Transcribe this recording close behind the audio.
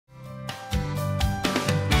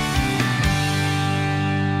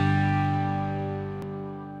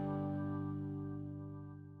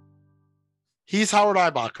He's Howard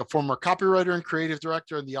Eibach, a former copywriter and creative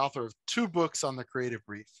director and the author of 2 books on the creative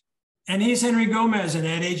brief. And he's Henry Gomez, an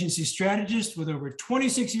ad agency strategist with over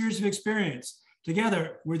 26 years of experience.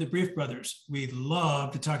 Together, we're the Brief Brothers. We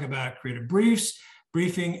love to talk about creative briefs,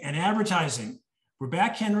 briefing, and advertising. We're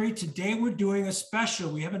back, Henry. Today, we're doing a special.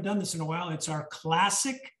 We haven't done this in a while. It's our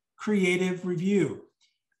classic creative review.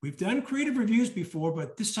 We've done creative reviews before,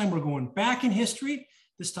 but this time we're going back in history,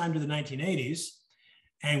 this time to the 1980s.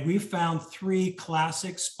 And we found 3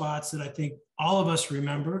 classic spots that I think all of us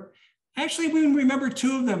remember. Actually, we remember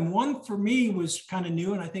 2 of them. One for me was kind of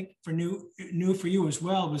new, and I think for new for you as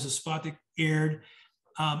well. It was a spot that aired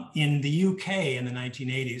in the UK in the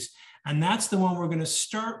 1980s. And that's the one we're going to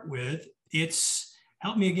start with. It's,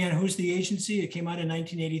 help me again, who's the agency? It came out in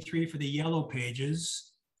 1983 for the Yellow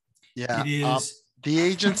Pages. Yeah, it is. The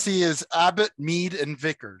agency is Abbott, Mead, and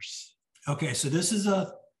Vickers. Okay, so this is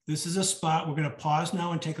a spot. We're going to pause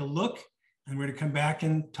now and take a look, and we're going to come back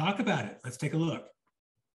and talk about it. Let's take a look.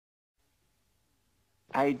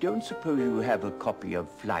 I don't suppose you have a copy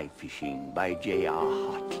of Fly Fishing by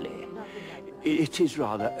J.R. Hartley. It is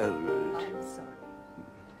rather old.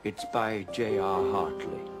 It's by J.R.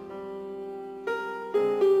 Hartley.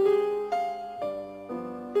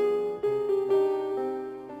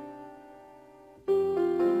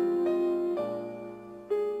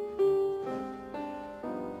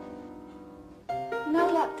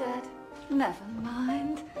 No luck, Dad. Never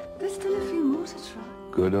mind. There's still a few more to try.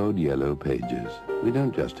 Good old Yellow Pages. We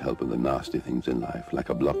don't just help with the nasty things in life, like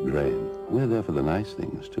a blocked drain. We're there for the nice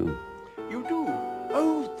things, too. You do?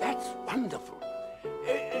 Oh, that's wonderful.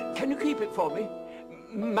 Can you keep it for me?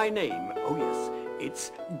 My name, oh yes,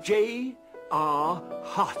 it's J.R.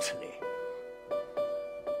 Hartley.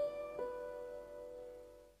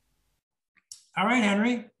 All right,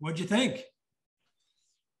 Henry, what'd you think?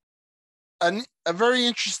 A very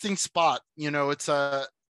interesting spot. You know, it's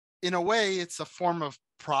in a way, it's a form of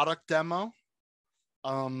product demo.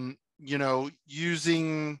 You know,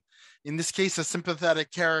 using, in this case, a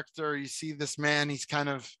sympathetic character. You see this man, he's kind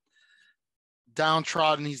of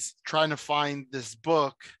downtrodden. He's trying to find this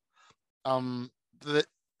book.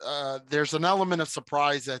 There's an element of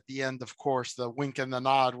surprise at the end, of course, the wink and the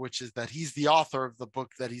nod, which is that he's the author of the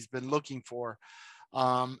book that he's been looking for.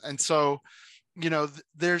 And so, you know,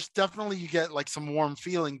 there's definitely, you get like some warm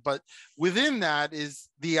feeling, but within that is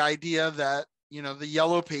the idea that, you know, the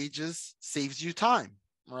Yellow Pages saves you time,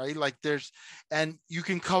 right? Like and you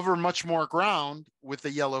can cover much more ground with the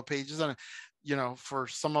Yellow Pages. And, you know, for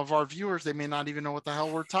some of our viewers, they may not even know what the hell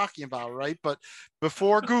we're talking about, right? But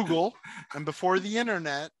before Google and before the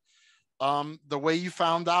internet, the way you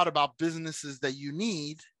found out about businesses that you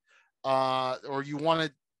need or you want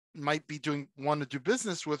to do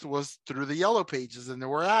business with was through the Yellow Pages, and there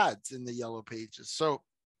were ads in the Yellow Pages. So,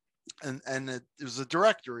 and it was a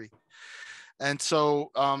directory. And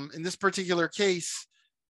so in this particular case,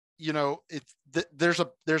 you know, there's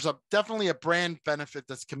definitely a brand benefit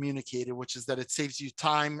that's communicated, which is that it saves you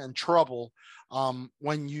time and trouble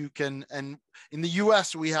when you can. And in the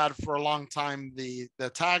US, we had for a long time the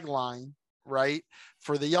tagline, right,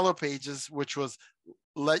 for the Yellow Pages, which was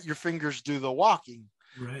 "Let your fingers do the walking."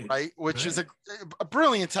 Right. Which is a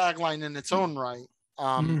brilliant tagline in its own right,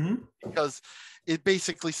 because it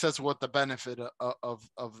basically says what the benefit of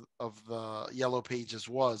the Yellow Pages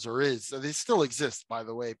was or is. So they still exist, by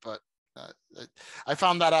the way, but I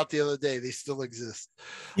found that out the other day. They still exist.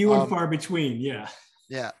 Few and far between. Yeah.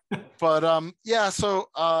 Yeah. But yeah. So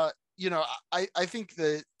you know, I think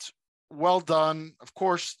that. Well done. Of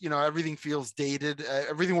course, you know, everything feels dated.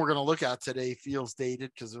 Everything we're going to look at today feels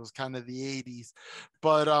dated because it was kind of the 80s.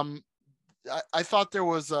 But I thought there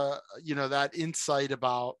was you know, that insight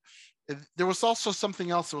about, there was also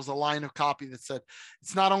something else. There was a line of copy that said,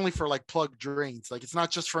 it's not only for like plug drains, like it's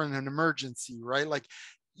not just for an emergency, right? Like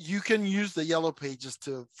you can use the Yellow Pages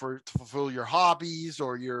to fulfill your hobbies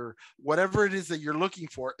or your whatever it is that you're looking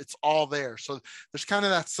for. It's all there. So there's kind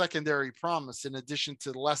of that secondary promise, in addition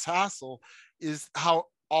to less hassle, is how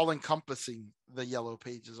all encompassing the Yellow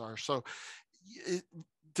Pages are. So it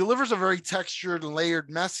delivers a very textured and layered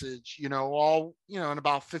message, you know, all, you know, in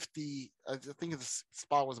about 50, I think the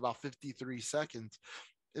spot was about 53 seconds.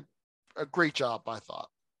 A great job, I thought.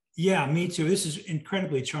 Yeah, me too. This is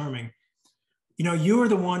incredibly charming. You know, you were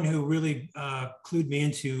the one who really clued me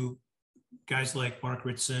into guys like Mark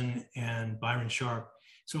Ritson and Byron Sharp.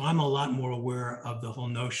 So I'm a lot more aware of the whole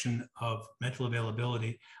notion of mental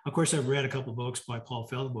availability. Of course, I've read a couple of books by Paul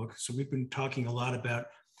Feldbook. So we've been talking a lot about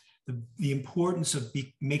the importance of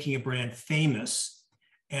making a brand famous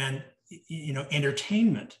and, you know,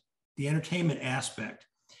 entertainment, the entertainment aspect.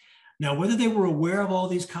 Now, whether they were aware of all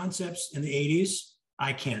these concepts in the 80s,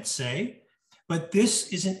 I can't say, but this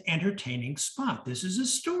is an entertaining spot. This is a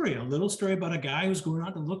story, a little story about a guy who's going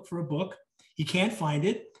out to look for a book. He can't find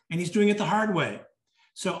it, and he's doing it the hard way.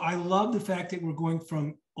 So I love the fact that we're going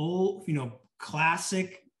from old,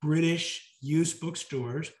 classic British used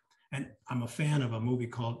bookstores. And I'm a fan of a movie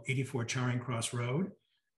called 84 Charing Cross Road,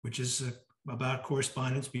 which is about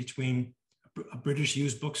correspondence between a British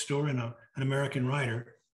used bookstore and an American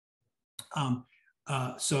writer. And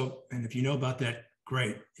if you know about that,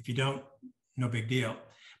 great. If you don't, no big deal.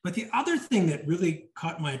 But the other thing that really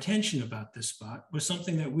caught my attention about this spot was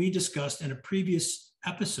something that we discussed in a previous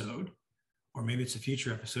episode, or maybe it's a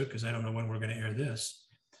future episode because I don't know when we're going to air this.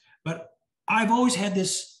 But I've always had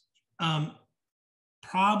this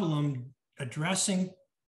problem addressing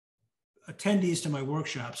attendees to my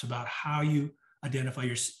workshops about how you identify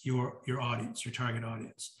your audience, your target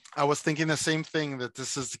audience. I was thinking the same thing, that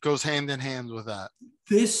goes hand in hand with that.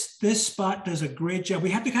 This spot does a great job. We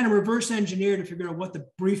have to kind of reverse engineer to figure out what the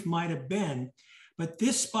brief might have been, but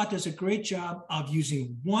this spot does a great job of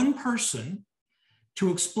using one person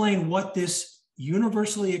to explain what this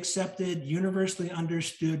universally accepted, universally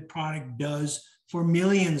understood product does for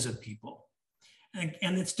millions of people.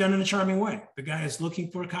 And it's done in a charming way. The guy is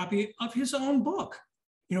looking for a copy of his own book.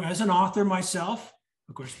 As an author myself,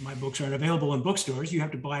 of course, my books aren't available in bookstores. You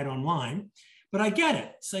have to buy it online. But I get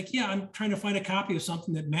it. It's like, yeah, I'm trying to find a copy of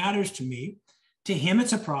something that matters to me. To him,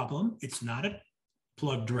 it's a problem. It's not a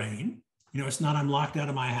plug drain. It's not I'm locked out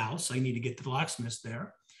of my house. I need to get the locksmith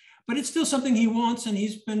there. But it's still something he wants, and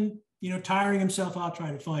he's been, tiring himself out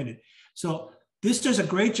trying to find it. So this does a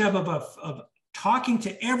great job of talking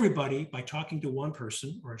to everybody by talking to one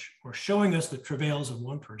person, or showing us the travails of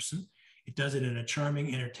one person. It does it in a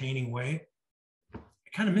charming, entertaining way. I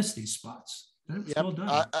kind of miss these spots. It's well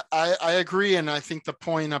done. I agree. And I think the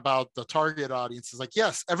point about the target audience is like,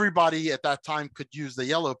 yes, everybody at that time could use the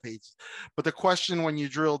yellow pages. But the question when you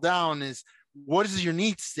drill down is, what is your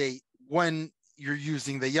need state when you're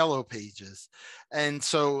using the yellow pages? And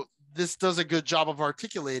so this does a good job of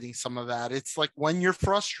articulating some of that. It's like when you're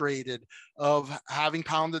frustrated of having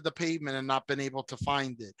pounded the pavement and not been able to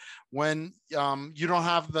find it, when you don't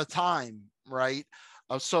have the time, right?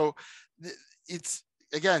 So it's,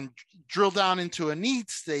 again, drill down into a need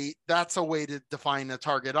state. That's a way to define a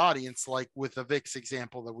target audience, like with the VIX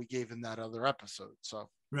example that we gave in that other episode. So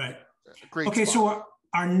right. Great. Okay. Spot. So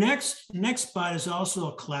our next spot is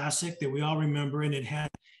also a classic that we all remember, and it had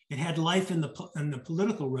life in the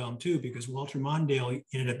political realm too, because Walter Mondale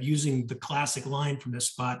ended up using the classic line from this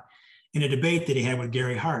spot in a debate that he had with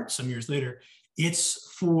Gary Hart some years later.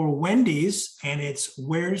 It's for Wendy's, and it's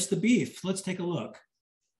 "Where's the beef?" Let's take a look.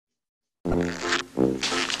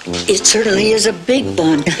 It certainly is a big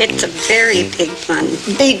bun. It's a very big bun.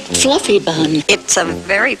 Big fluffy bun. It's a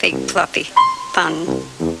very big fluffy bun.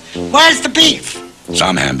 Where's the beef?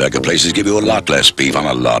 Some hamburger places give you a lot less beef on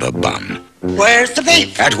a lot of bun. Where's the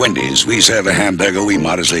beef? At Wendy's, we serve a hamburger we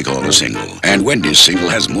modestly call a single. And Wendy's single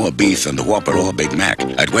has more beef than the Whopper or Big Mac.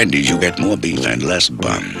 At Wendy's, you get more beef and less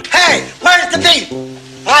bun. Hey, where's the beef?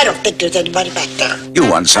 I don't think there's anybody back there. You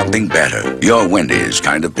want something better. You're Wendy's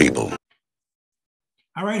kind of people.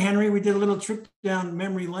 All right, Henry, we did a little trip down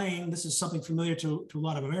memory lane. This is something familiar to a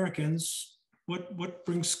lot of Americans. What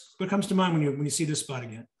comes to mind when you see this spot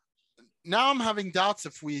again? Now I'm having doubts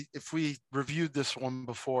if we reviewed this one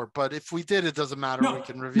before, but if we did, it doesn't matter. We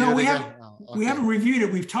can review it again. We haven't reviewed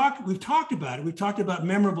it. We've talked about it. We've talked about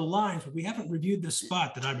memorable lines, but we haven't reviewed this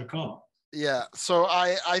spot that I recall. Yeah. So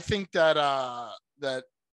I think that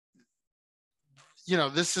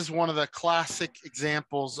this is one of the classic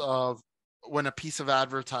examples of when a piece of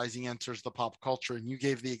advertising enters the pop culture. And you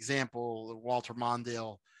gave the example, Walter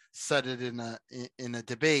Mondale said it in a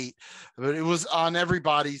debate, but it was on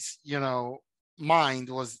everybody's mind,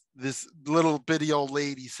 was this little bitty old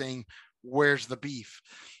lady saying, "Where's the beef?"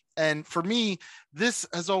 And for me, this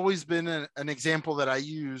has always been an example that I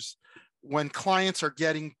use when clients are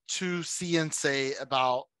getting to see and say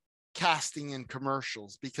about casting in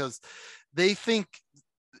commercials, because they think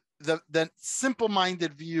the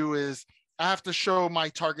simple-minded view is, I have to show my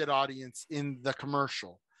target audience in the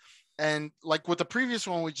commercial. And like with the previous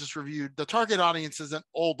one we just reviewed, the target audience isn't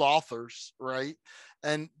old authors, right?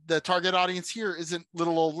 And the target audience here isn't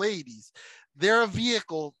little old ladies. They're a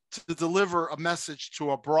vehicle to deliver a message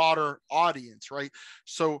to a broader audience, right?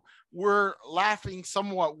 So we're laughing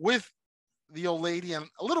somewhat with the old lady and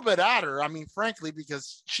a little bit at her. I mean, frankly,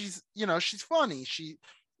 because she's funny.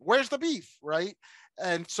 Where's the beef, right?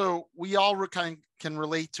 And so we all can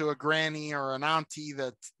relate to a granny or an auntie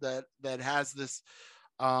that has this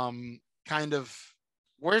kind of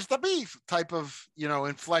where's the beef type of,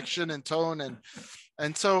 inflection and tone.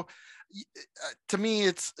 And so to me,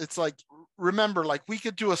 it's like, remember, like we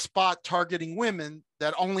could do a spot targeting women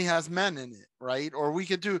that only has men in it, right? Or we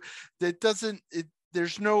could do that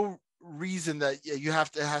there's no reason that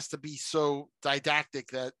it has to be so didactic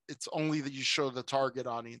that it's only that you show the target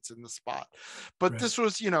audience in the spot. But This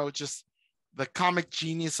was, just the comic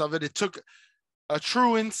genius of it. It took a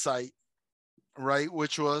true insight, right?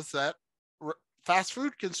 Which was that fast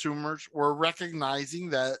food consumers were recognizing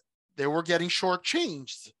that they were getting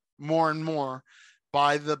shortchanged more and more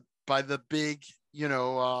by the big,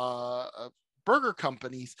 burger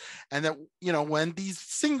companies, and that, Wendy's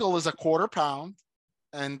single is a quarter pound,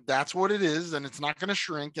 and that's what it is, and it's not going to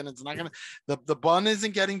shrink, and it's not going to, the bun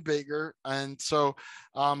isn't getting bigger. And so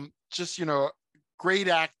just, great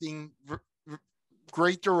acting,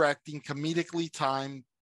 great directing, comedically timed.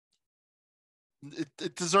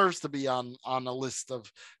 It deserves to be on a list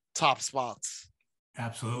of top spots.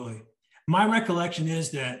 Absolutely. My recollection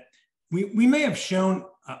is that we may have shown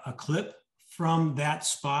a clip from that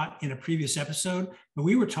spot in a previous episode, but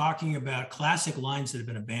we were talking about classic lines that have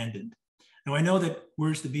been abandoned. Now, I know that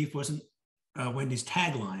 "Where's the Beef" wasn't Wendy's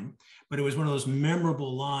tagline, but it was one of those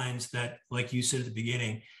memorable lines that, like you said at the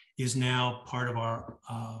beginning, is now part of our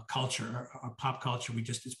culture, our pop culture.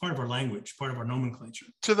 It's part of our language, part of our nomenclature.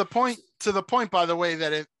 To the point, by the way,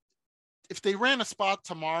 that if they ran a spot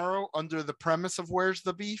tomorrow under the premise of "Where's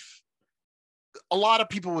the Beef," a lot of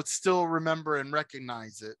people would still remember and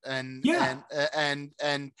recognize it, and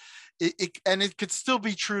it could still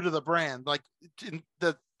be true to the brand, like in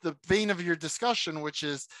the vein of your discussion, which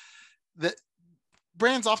is that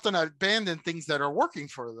brands often abandon things that are working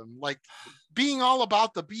for them. Like being all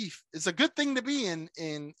about the beef is a good thing to be in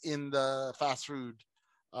the fast food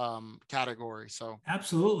category. So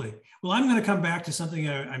absolutely. Well, I'm going to come back to something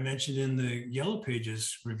I mentioned in the Yellow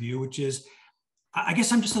Pages review, which is, I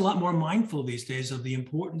guess I'm just a lot more mindful these days of the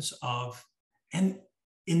importance of, and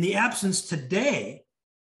in the absence today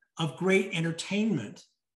of great entertainment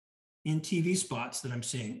in TV spots that I'm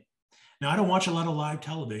seeing. Now, I don't watch a lot of live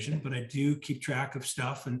television, but I do keep track of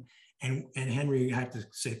stuff. And Henry, I have to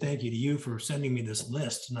say thank you to you for sending me this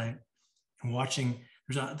list tonight. And watching,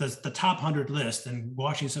 there's the top 100 list, and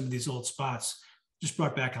watching some of these old spots just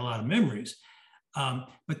brought back a lot of memories.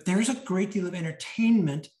 But there's a great deal of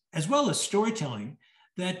entertainment as well as storytelling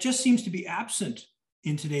that just seems to be absent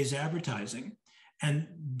in today's advertising. And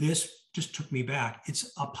this just took me back.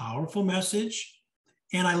 It's a powerful message.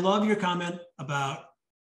 And I love your comment about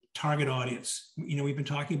target audience. We've been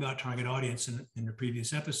talking about target audience in the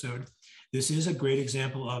previous episode. This is a great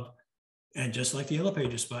example of, and just like the Yellow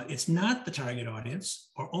Pages spot, it's not the target audience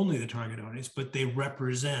or only the target audience, but they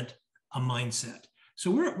represent a mindset.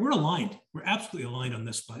 So we're aligned. We're absolutely aligned on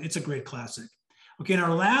this spot. It's a great classic. Okay, and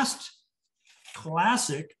our last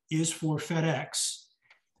classic is for FedEx,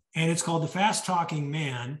 and it's called The Fast Talking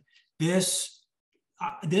Man. The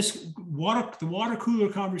water cooler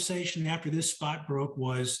conversation after this spot broke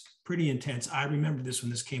was pretty intense. I remember this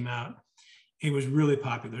when this came out. It was really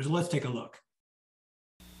popular. So let's take a look.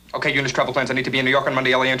 Okay, Eunice, travel plans. I need to be in New York on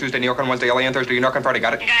Monday, LA on Tuesday, New York on Wednesday, LA on Thursday, New York on Friday.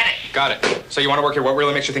 Got it? Got it. Got it. So you want to work here. What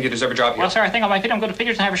really makes you think you deserve a job here? Well, sir, I think on my feet I'm good at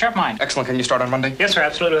figures and have a sharp mind. Excellent. Can you start on Monday? Yes, sir,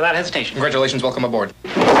 absolutely, without hesitation. Congratulations. Welcome aboard.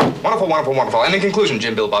 Wonderful, wonderful, wonderful. And in conclusion,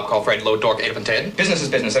 Jim, Bill, Bob, call Fred, Load, Dork, Abe, and Ted. Business is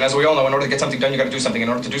business, and as we all know, in order to get something done, you got to do something. In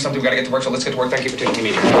order to do something, we got to get to work, so let's get to work. Thank you for taking the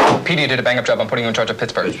meeting. Petey, you did a bang-up job. I'm putting you in charge of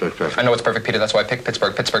Pittsburgh. Pittsburgh, perfect. I know it's perfect, Peter. That's why I picked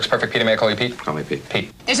Pittsburgh. Pittsburgh's perfect. Peter, may I call you Pete? Call me Pete.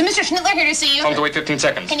 Pete. There's a Mr. Schnittler here to see you. Tell him to wait 15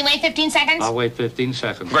 seconds. Can you wait 15 seconds? I'll wait 15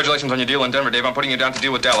 seconds. Congratulations on your deal in Denver, Dave. I'm putting you down to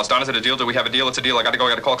deal with Dallas. Don, is it a deal? Do we have a deal? It's a deal. I got to go. I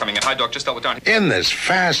got a call coming in. Hi, Doc. Just dealt with Don. In this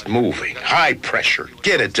fast-moving, high-pressure,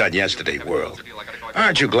 get-it-done-yesterday world,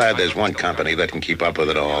 aren't you glad there's one company that can keep up with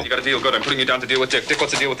it all? You got a deal. Good. I'm putting you down to deal with Dick. Dick,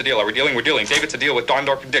 what's the deal with the deal? Are we dealing? We're dealing. Dave, it's a deal with Don,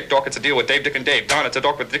 Dork, and Dick. Dork, it's a deal with Dave, Dick, and Dave. Don, it's a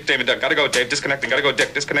Dork with Dick, Dave, and Doug. Gotta go, Dave. Disconnecting. Gotta go,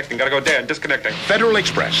 Dick. Disconnecting. Gotta go, Dan. Disconnecting. Federal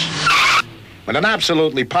Express. When it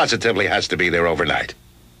absolutely, positively has to be there overnight.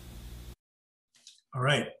 All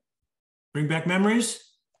right. Bring back memories?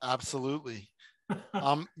 Absolutely.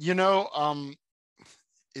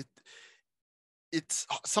 It's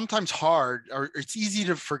sometimes hard, or it's easy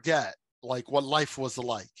to forget like what life was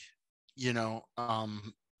like,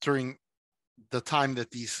 during the time that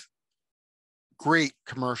these great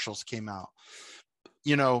commercials came out.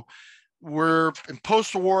 We're in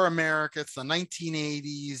post-war America. It's the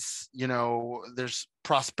 1980s. There's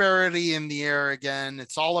prosperity in the air again.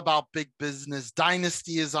 It's all about big business.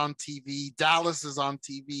 Dynasty is on TV. Dallas is on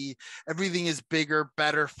TV. Everything is bigger,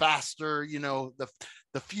 better, faster.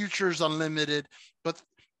 The future's unlimited. But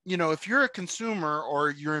you know, if you're a consumer or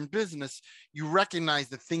you're in business, you recognize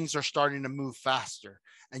that things are starting to move faster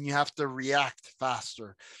and you have to react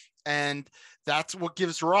faster. And that's what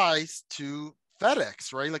gives rise to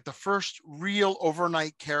FedEx, right? Like the first real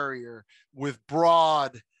overnight carrier with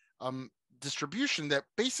broad distribution that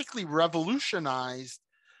basically revolutionized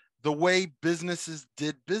the way businesses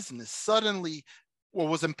did business. Suddenly, what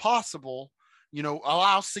was impossible, you know,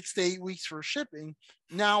 allow 6 to 8 weeks for shipping,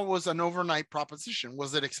 now was an overnight proposition.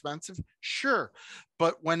 Was it expensive? Sure.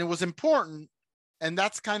 But when it was important, and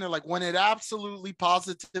that's kind of like when it absolutely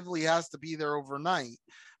positively has to be there overnight,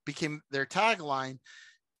 became their tagline,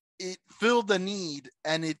 it filled the need,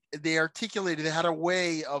 and they had a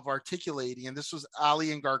way of articulating. And this was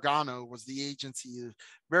Ali and Gargano was the agency, a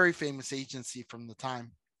very famous agency from the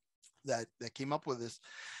time that came up with this,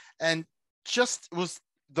 and just was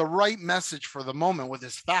the right message for the moment with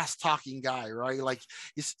this fast talking guy, right? Like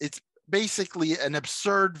it's basically an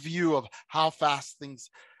absurd view of how fast things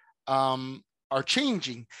are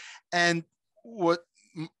changing. And what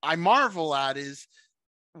I marvel at is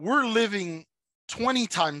we're living 20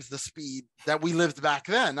 times the speed that we lived back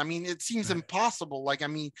then. I mean, it seems impossible. Like, I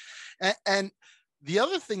mean, and the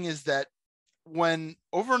other thing is that when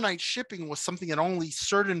overnight shipping was something that only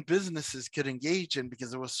certain businesses could engage in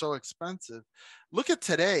because it was so expensive, look at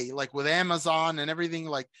today, like with Amazon and everything,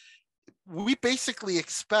 like we basically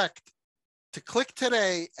expect to click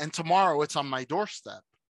today and tomorrow it's on my doorstep,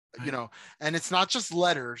 you know, and it's not just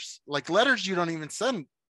letters. Like letters you don't even send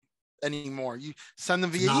anymore. You send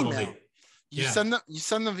them via email. You send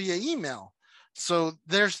them via email. So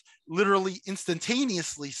there's literally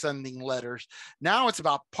instantaneously sending letters. Now it's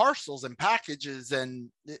about parcels and packages. And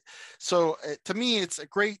so to me, it's a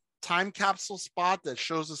great time capsule spot that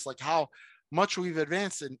shows us like how much we've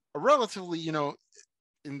advanced in a relatively, you know,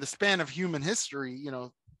 in the span of human history, you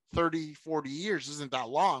know, 30, 40 years isn't that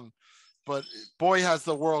long, but boy, has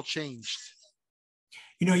the world changed.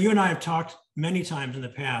 You know, you and I have talked many times in the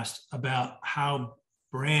past about how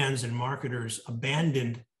brands and marketers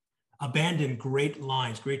abandoned great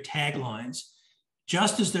lines, great taglines,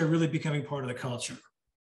 just as they're really becoming part of the culture.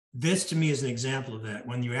 This to me is an example of that,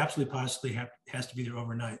 when you absolutely possibly has to be there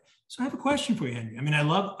overnight. So I have a question for you, Henry. I mean,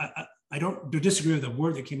 I don't disagree with the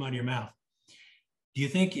word that came out of your mouth. Do you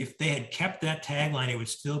think if they had kept that tagline, it would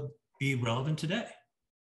still be relevant today?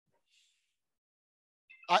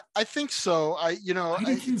 I think so.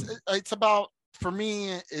 It's about, for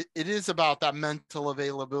me, it is about that mental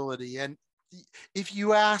availability. And if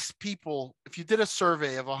you ask people, if you did a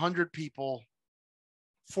survey of 100 people,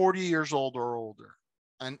 40 years old or older,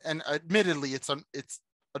 and admittedly it's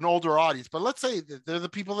an older audience, but let's say that they're the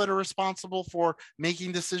people that are responsible for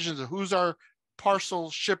making decisions of who's our parcel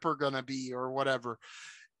shipper going to be or whatever,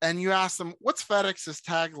 and you ask them, what's FedEx's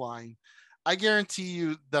tagline? I guarantee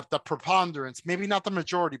you that the preponderance, maybe not the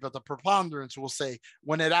majority, but the preponderance will say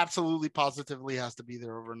when it absolutely positively has to be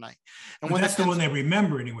there overnight. And when that's the one they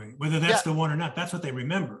remember anyway, whether that's the one or not, that's what they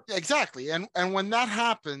remember. Exactly. And when that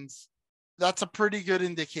happens, that's a pretty good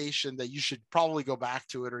indication that you should probably go back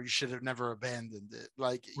to it, or you should have never abandoned it.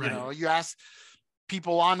 Like, you know, you ask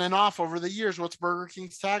people on and off over the years, what's Burger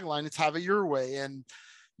King's tagline? It's have it your way. And,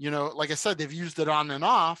 you know, like I said, they've used it on and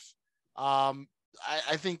off. I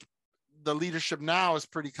think the leadership now is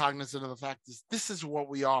pretty cognizant of the fact that this is what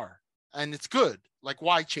we are, and it's good. Like,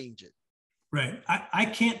 why change it? Right. I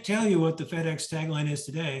can't tell you what the FedEx tagline is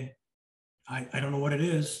today. I don't know what it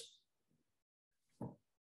is.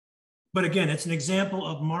 But again, it's an example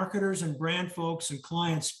of marketers and brand folks and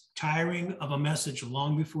clients tiring of a message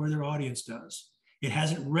long before their audience does. It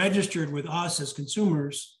hasn't registered with us as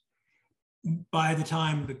consumers by the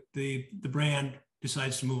time the brand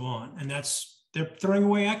decides to move on. And they're throwing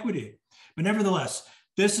away equity. But nevertheless,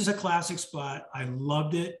 this is a classic spot. I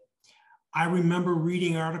loved it. I remember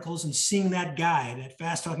reading articles and seeing that guy, that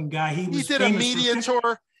fast talking guy. He did a media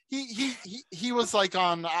tour. He was like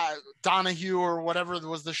on Donahue or whatever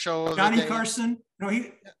was the show. Johnny Carson. No,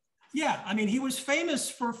 I mean, he was famous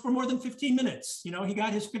for more than 15 minutes. You know, he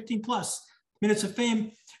got his 15 plus minutes of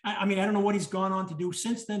fame. I mean, I don't know what he's gone on to do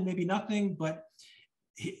since then, maybe nothing, but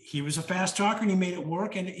he was a fast talker and he made it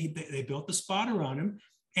work, and they built the spot around him.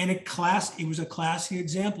 And it was a classic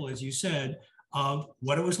example, as you said, of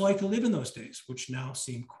what it was like to live in those days, which now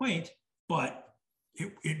seem quaint, but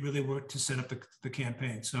it really worked to set up the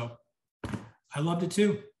campaign. So I loved it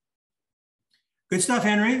too. Good stuff,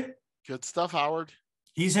 Henry. Good stuff, Howard.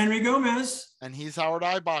 He's Henry Gomez. And he's Howard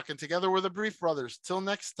Eibach. And together we're the Brief Brothers. Till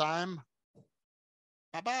next time.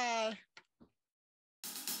 Bye-bye.